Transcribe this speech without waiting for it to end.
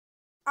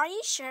Are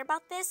you sure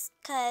about this?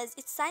 Cause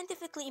it's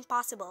scientifically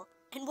impossible.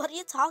 And what are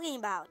you talking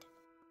about?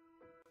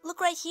 Look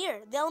right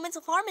here, the elements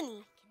of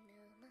harmony.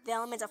 The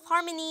elements of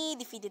harmony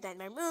defeated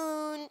Nightmare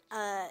Moon,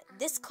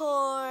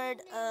 Discord,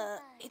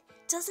 it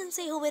doesn't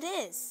say who it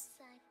is.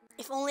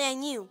 If only I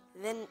knew,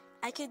 then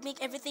I could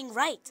make everything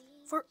right,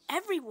 for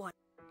everyone.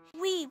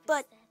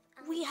 But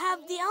we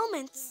have the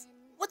elements.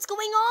 What's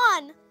going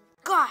on?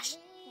 Gosh,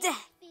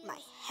 my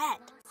head.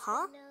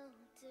 Huh?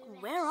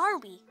 Where are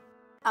we?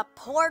 A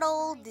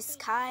portal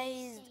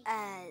disguised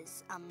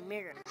as a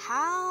mirror.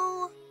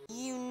 How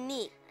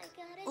unique.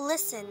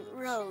 Listen,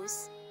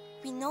 Rose,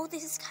 we know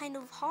this is kind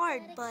of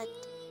hard, but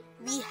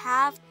we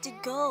have to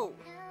go.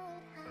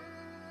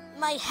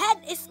 My head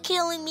is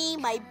killing me,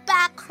 my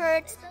back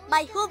hurts,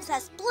 my hooves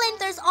have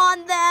splinters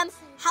on them.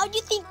 How do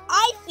you think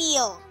I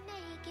feel?